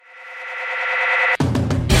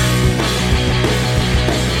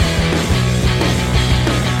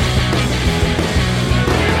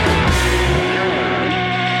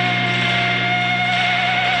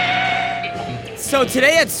So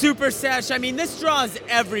today at Super Sesh, I mean, this draws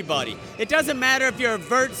everybody. It doesn't matter if you're a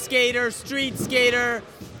vert skater, street skater,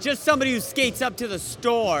 just somebody who skates up to the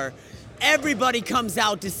store. Everybody comes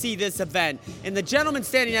out to see this event. And the gentleman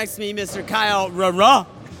standing next to me, Mr. Kyle Ruerat,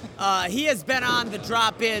 he has been on the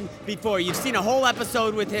Drop In before. You've seen a whole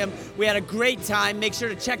episode with him. We had a great time. Make sure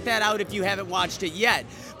to check that out if you haven't watched it yet.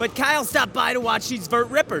 But Kyle stopped by to watch these vert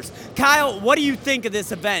rippers. Kyle, what do you think of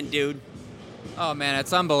this event, dude? Oh man,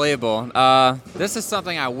 it's unbelievable. This is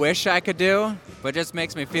something I wish I could do, but it just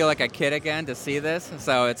makes me feel like a kid again to see this.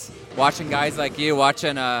 So it's watching guys like you,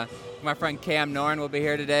 watching my friend Cam Norn will be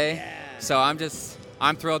here today. Yeah. So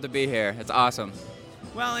I'm thrilled to be here. It's awesome.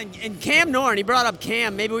 Well, and Cam Norn, he brought up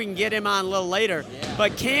Cam. Maybe we can get him on a little later. Yeah.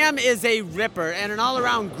 But Cam is a ripper and an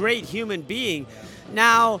all-around great human being.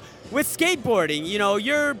 Now, with skateboarding, you know,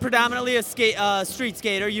 you're predominantly a street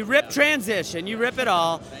skater. You rip transition. You rip it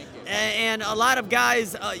all. Thank you. And a lot of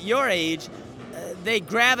guys your age, they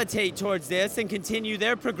gravitate towards this and continue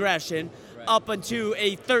their progression up onto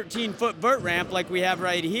a 13-foot vert ramp like we have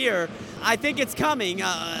right here. I think it's coming, in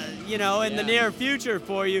the near future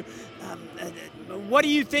for you. What do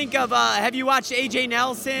you think of, have you watched AJ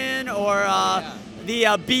Nelson or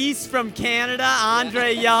the Beast from Canada,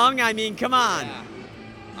 Andre Young? I mean, come on. Yeah.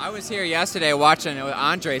 I was here yesterday watching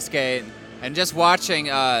Andre skate and just watching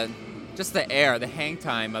just the hang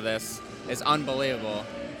time of this is unbelievable.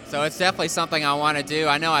 So it's definitely something I want to do.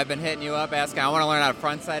 I know I've been hitting you up asking, I want to learn how to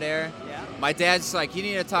frontside air. Yeah. My dad's like, you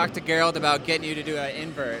need to talk to Garold about getting you to do an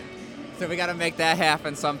invert. So we got to make that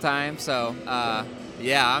happen sometime. So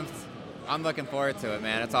I'm looking forward to it,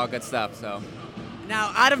 man. It's all good stuff. So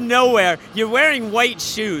now, out of nowhere, you're wearing white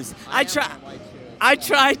shoes. I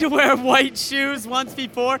tried to wear white shoes once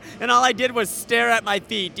before, and all I did was stare at my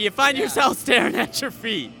feet. Do you find yourself staring at your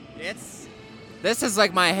feet? This is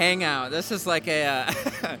like my hangout. This is like I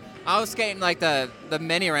was skating like the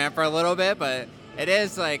mini ramp for a little bit, but it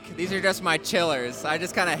is like, these are just my chillers. I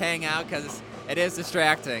just kind of hang out because it is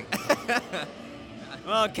distracting.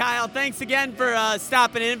 Well, Kyle, thanks again for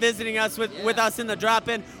stopping in, visiting us with us in the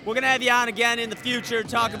Drop-In. We're going to have you on again in the future,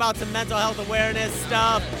 talk about some mental health awareness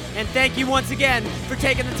stuff. And thank you once again for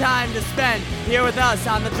taking the time to spend here with us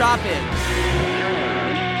on the Drop-In.